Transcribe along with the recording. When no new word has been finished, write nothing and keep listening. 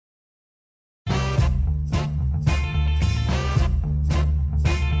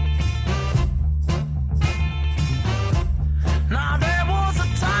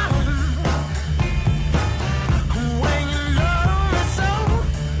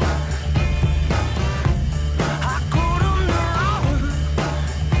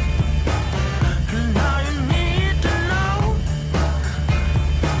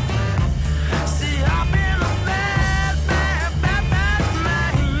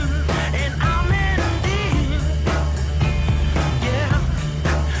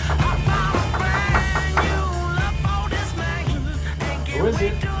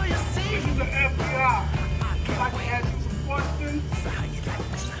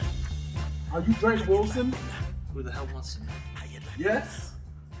Are you Drake Wilson? Who the hell wants to know? Yes.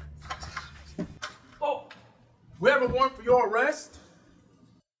 Oh, we have a warrant for your arrest?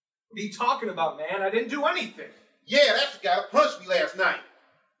 What are you talking about, man? I didn't do anything. Yeah, that's the guy who punched me last night.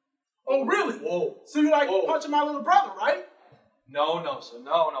 Oh, really? Whoa. So you like Whoa. punching my little brother, right? No, sir.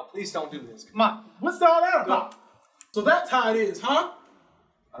 No. Please don't do this. Come on. What's all that about? So that's how it is, huh?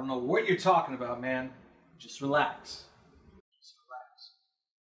 I don't know what you're talking about, man. Just relax.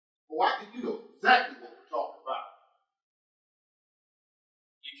 Well, I think you know exactly what we're talking about.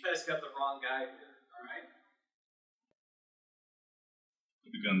 You guys got the wrong guy here, all right?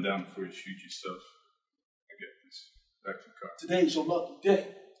 Put the gun down before you shoot yourself. I get this. Back to the car. Today's your lucky day.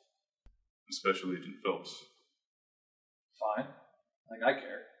 Special Agent Phelps. Fine. Like I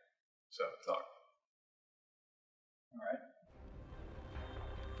care. Let's have a talk. All right.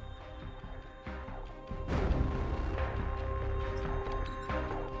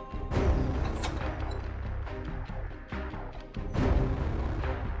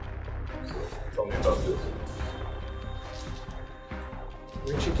 Tell me about this.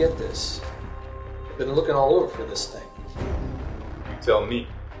 Where'd you get this? I've been looking all over for this thing. You tell me.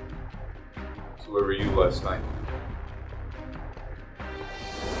 So where were you last night?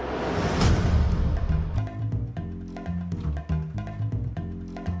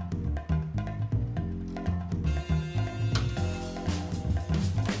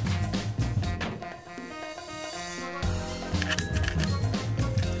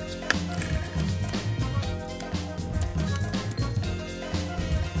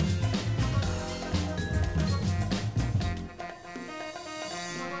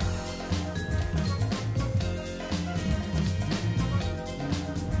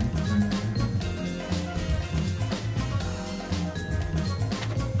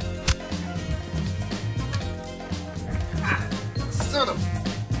 Son of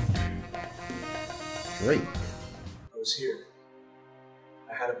Drake. I was here.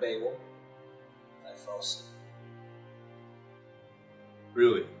 I had a bagel. And I fell asleep.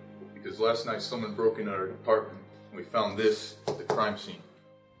 Really? Because last night someone broke into our apartment and we found this at the crime scene.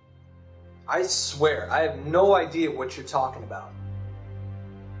 I swear, I have no idea what you're talking about.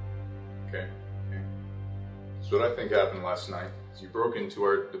 Okay. So what I think happened last night is you broke into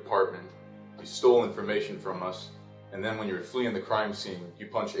our department, you stole information from us, and then when you were fleeing the crime scene, you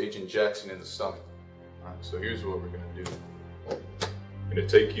punched Agent Jackson in the stomach. Alright, so here's what we're gonna do. I'm gonna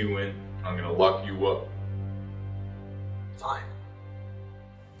take you in, I'm gonna lock you up. Fine.